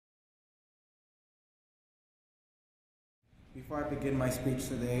Before I begin my speech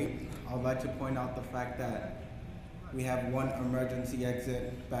today, I would like to point out the fact that we have one emergency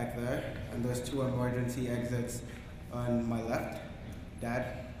exit back there, and there's two emergency exits on my left.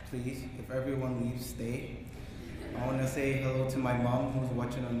 Dad, please, if everyone leaves, stay. I want to say hello to my mom who's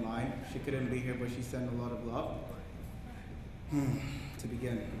watching online. She couldn't be here, but she sent a lot of love. To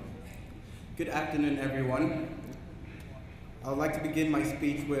begin. Good afternoon, everyone. I would like to begin my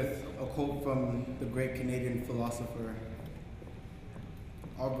speech with a quote from the great Canadian philosopher,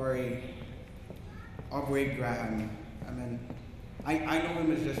 Aubrey Graham. I know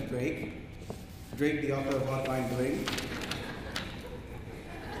him as just Drake. Drake, the author of Hotline Bling.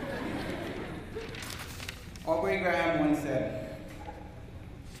 Aubrey Graham once said,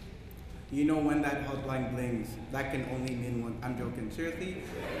 "You know when that hotline blings, that can only mean one." I'm joking, seriously?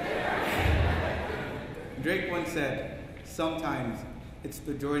 Drake once said, "Sometimes it's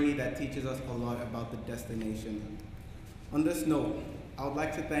the journey that teaches us a lot about the destination." On this note, I would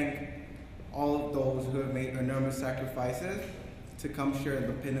like to thank all of those who have made enormous sacrifices to come share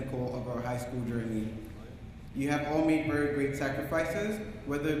the pinnacle of our high school journey. You have all made very great sacrifices,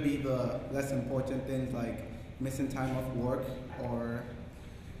 whether it be the less important things like missing time off work or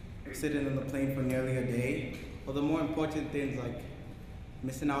sitting in the plane for nearly a day, or the more important things like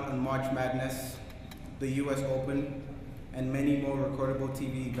missing out on March Madness, the US Open, and many more recordable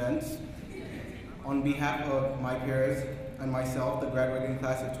TV events. On behalf of my peers and myself, the graduating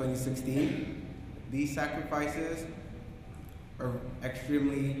class of 2016, these sacrifices are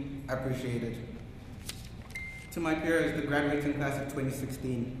extremely appreciated. To my peers, the graduating class of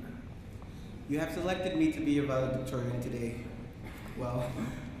 2016, you have selected me to be your valedictorian today. Well,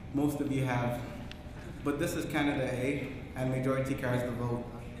 most of you have, but this is Canada A, and majority carries the vote,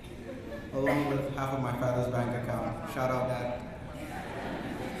 along with half of my father's bank account. Shout out, Dad.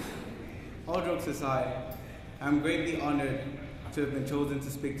 All jokes aside, I'm greatly honored to have been chosen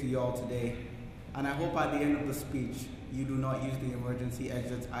to speak to you all today, and I hope at the end of the speech, you do not use the emergency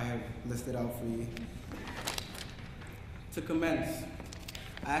exits I have listed out for you. To commence,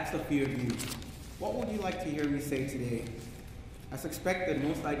 I asked a few of you, what would you like to hear me say today? As expected,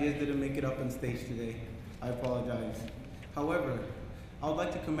 most ideas didn't make it up on stage today. I apologize. However, I would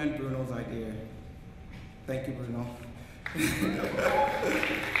like to commend Bruno's idea. Thank you, Bruno, for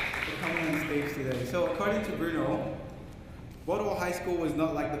coming on stage today. So according to Bruno, Bodwell High School was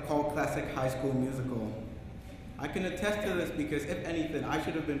not like the cult classic High School Musical. I can attest to this because, if anything, I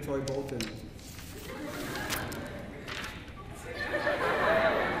should have been Troy Bolton.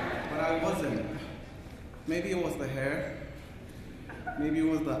 But I wasn't. Maybe it was the hair, maybe it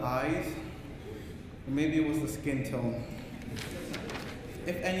was the eyes, or maybe it was the skin tone.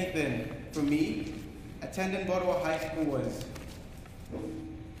 If anything, for me, attending Bodwell High School was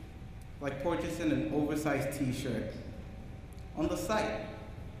like purchasing an oversized t-shirt. On the site,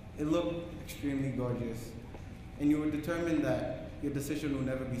 it looked extremely gorgeous, and you were determined that your decision would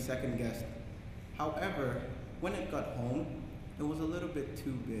never be second guessed. However, when it got home, it was a little bit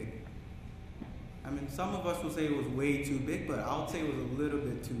too big. Some of us will say it was way too big, but I would say it was a little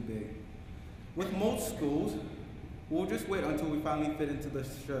bit too big. With most schools, we'll just wait until we finally fit into the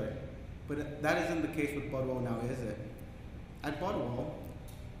shirt. But that isn't the case with Bodwell now, is it? At Bodwell,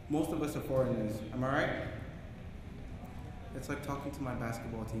 most of us are foreigners. Am I right? It's like talking to my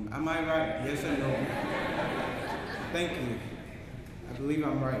basketball team. Am I right? Yes or no? Thank you. I believe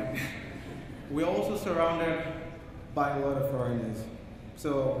I'm right. We're also surrounded by a lot of foreigners.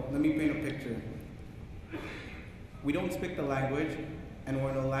 So let me paint a picture. We don't speak the language, and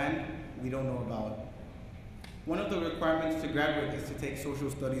we're in a land we don't know about. One of the requirements to graduate is to take Social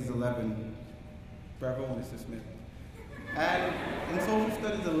Studies 11. Bravo, Mr. Smith. And in Social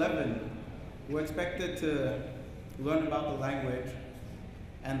Studies 11, we're expected to learn about the language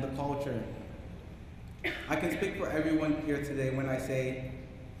and the culture. I can speak for everyone here today when I say,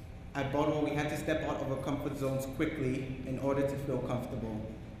 at Bodwell, we had to step out of our comfort zones quickly in order to feel comfortable.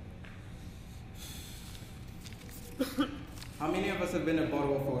 How many of us have been at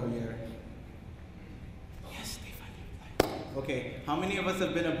Bodwell for a year? Yes, Stefan. Okay, how many of us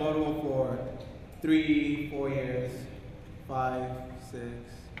have been at Bodwell for 3, 4 years, 5, 6,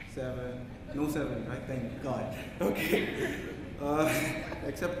 7? No 7, right? Thank God. Okay.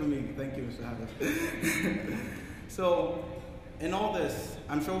 Except for me. Thank you, Mr. Harris. So, in all this,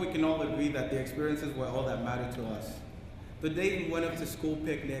 I'm sure we can all agree that the experiences were all that mattered to us. The days we went up to school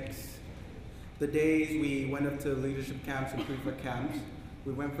picnics, the days we went up to leadership camps and prefect camps,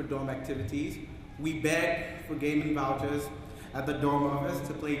 we went for dorm activities, we begged for gaming vouchers at the dorm office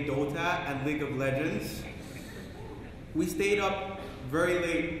to play Dota and League of Legends. We stayed up very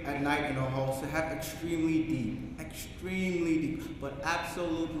late at night in our halls to have extremely deep, but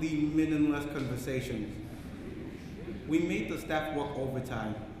absolutely meaningless conversations. We made the staff work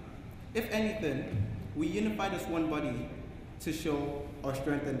overtime. If anything, we unified as one body to show our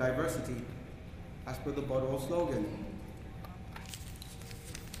strength and diversity, as per the Bodwell slogan.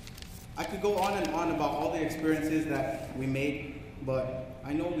 I could go on and on about all the experiences that we made, but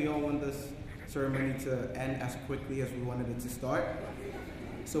I know we all want this ceremony to end as quickly as we wanted it to start.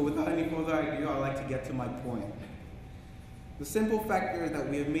 So without any further ado, I'd like to get to my point. The simple fact is that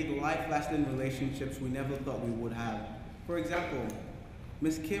we have made life-lasting relationships we never thought we would have. For example,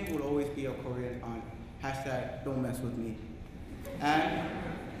 Miss Kim would always be our Korean aunt, hashtag don't mess with me. And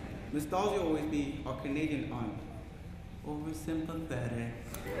Miss Dalsey will always be our Canadian aunt, oversympathetic.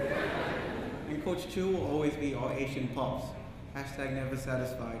 And Coach Chu will always be our Asian pops, hashtag never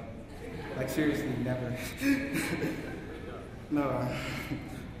satisfied. Like seriously, never. No.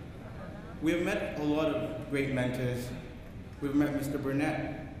 We've met a lot of great mentors. We've met Mr.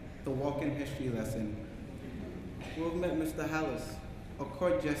 Burnett, the walk-in history lesson. We've met Mr. Hallis, a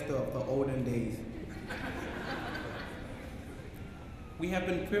court jester of the olden days. We have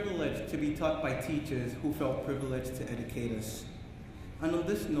been privileged to be taught by teachers who felt privileged to educate us. And on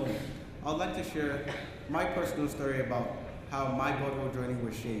this note, I'd like to share my personal story about how my Bodwell journey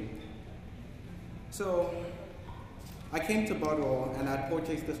was shaped. So, I came to Bodwell and I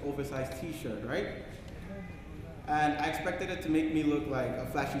purchased this oversized t-shirt, right? And I expected it to make me look like a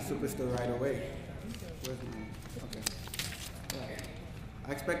flashy superstar right away. Where's mine? Okay. Yeah.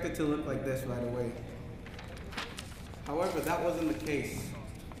 I expected to look like this right away. However, that wasn't the case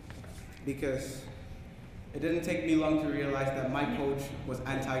because it didn't take me long to realize that my coach was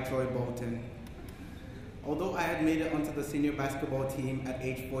anti-Troy Bolton. Although I had made it onto the senior basketball team at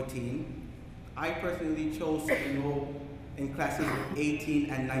age 14, I personally chose to enroll in classes with 18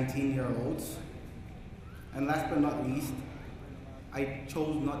 and 19-year-olds. And last but not least, I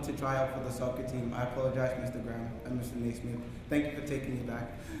chose not to try out for the soccer team. I apologize, Mr. Graham and Mr. Naismith. Thank you for taking me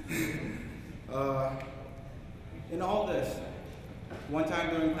back. In all this, one time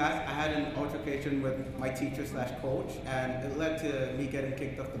during class, I had an altercation with my teacher slash coach, and it led to me getting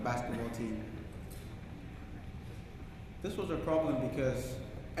kicked off the basketball team. This was a problem because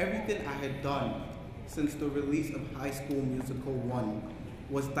everything I had done since the release of High School Musical 1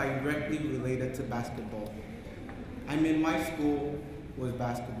 was directly related to basketball. I mean, my school was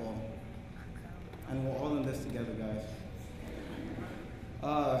basketball. And we're all in this together, guys.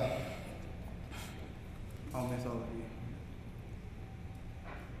 I'll miss all of you.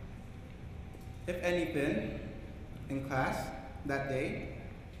 If anything, in class that day,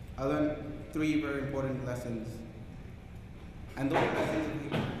 I learned 3 very important lessons. And those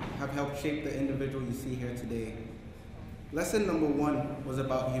lessons have helped shape the individual you see here today. Lesson number 1 was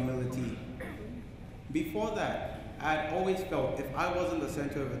about humility. Before that, I had always felt if I wasn't the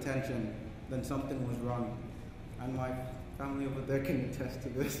center of attention, then something was wrong. And my family over there can attest to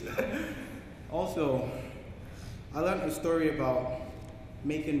this. Also, I learned a story about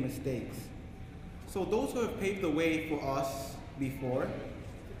making mistakes. So those who have paved the way for us before,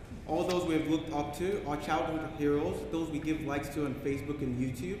 all those we have looked up to, our childhood heroes, those we give likes to on Facebook and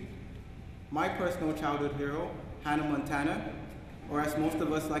YouTube. My personal childhood hero, Hannah Montana, or as most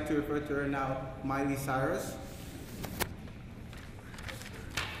of us like to refer to her now, Miley Cyrus.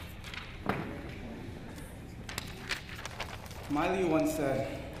 Miley once said,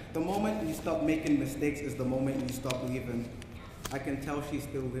 "The moment you stop making mistakes is the moment you stop living." I can tell she's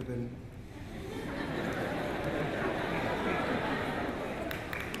still living.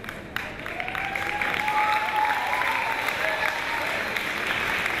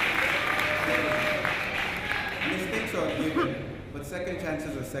 Mistakes are given, but second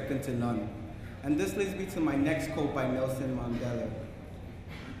chances are second to none. And this leads me to my next quote by Nelson Mandela.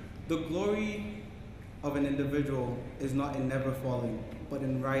 The glory of an individual is not in never falling, but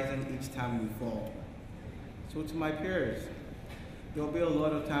in rising each time we fall. So to my peers, there'll be a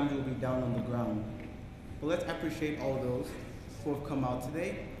lot of times we'll be down on the ground. But let's appreciate all those who have come out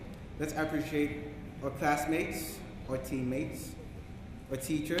today. Let's appreciate our classmates, our teammates, our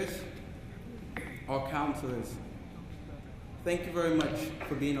teachers, our counselors. Thank you very much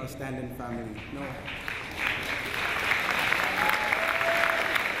for being our stand-in family. No.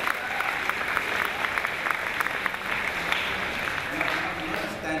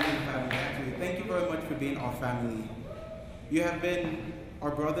 Thank you very much for being our family. You have been our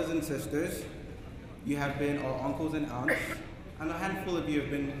brothers and sisters, you have been our uncles and aunts, and a handful of you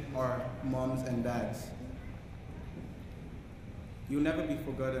have been our moms and dads. You'll never be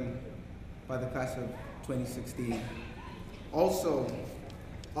forgotten by the class of 2016. Also,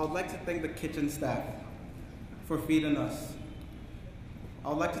 I would like to thank the kitchen staff for feeding us. I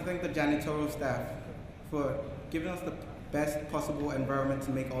would like to thank the janitorial staff for giving us the best possible environment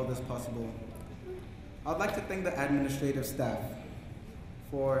to make all this possible. I would like to thank the administrative staff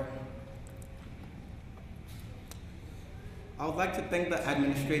for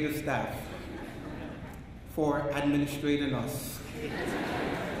administrating us.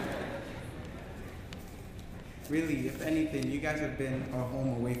 Really, if anything, you guys have been our home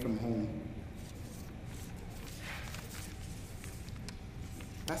away from home.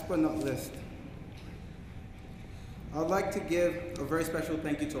 Last but not least, I would like to give a very special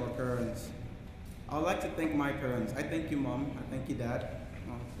thank you to our parents. I would like to thank my parents. I thank you, Mom. I thank you, Dad.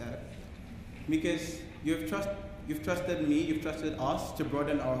 Dad. Because you've trusted me, you've trusted us to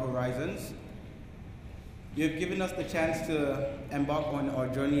broaden our horizons. You've given us the chance to embark on our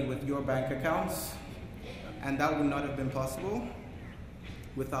journey with your bank accounts, and that would not have been possible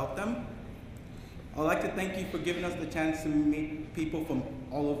without them. I'd like to thank you for giving us the chance to meet people from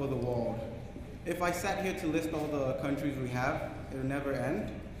all over the world. If I sat here to list all the countries we have, it would never end.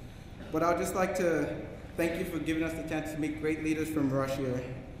 But I'd just like to thank you for giving us the chance to meet great leaders from Russia,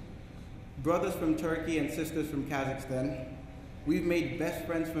 brothers from Turkey and sisters from Kazakhstan. We've made best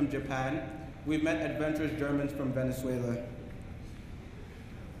friends from Japan. We've met adventurous Germans from Venezuela.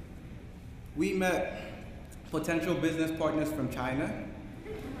 We met potential business partners from China,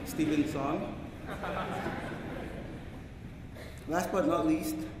 Stephen Song. Last but not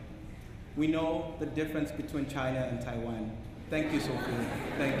least, we know the difference between China and Taiwan. Thank you, Sophie.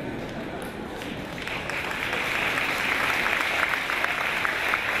 Thank you.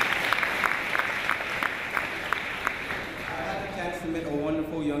 I had a chance to meet a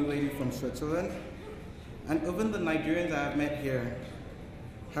wonderful young lady from Switzerland, and even the Nigerians I have met here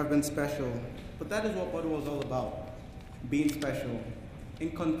have been special. But that is what Bodwell is all about, being special.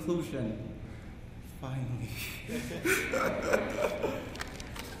 In conclusion, finally.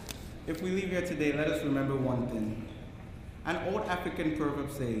 If we leave here today, let us remember one thing. An old African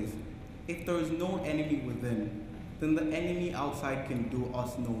proverb says, if there is no enemy within, then the enemy outside can do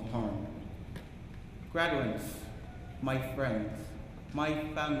us no harm. Graduates, my friends, my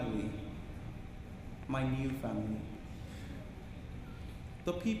family, my new family.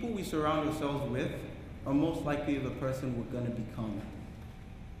 The people we surround ourselves with are most likely the person we're going to become.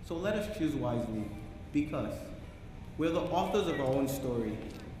 So let us choose wisely, because we're the authors of our own story.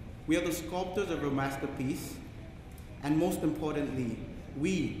 We are the sculptors of a masterpiece, and most importantly,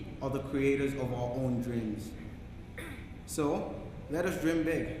 we are the creators of our own dreams. So let us dream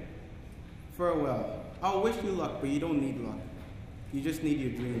big. Farewell. I'll wish you luck, but you don't need luck. You just need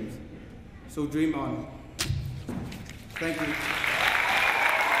your dreams. So dream on. Thank you.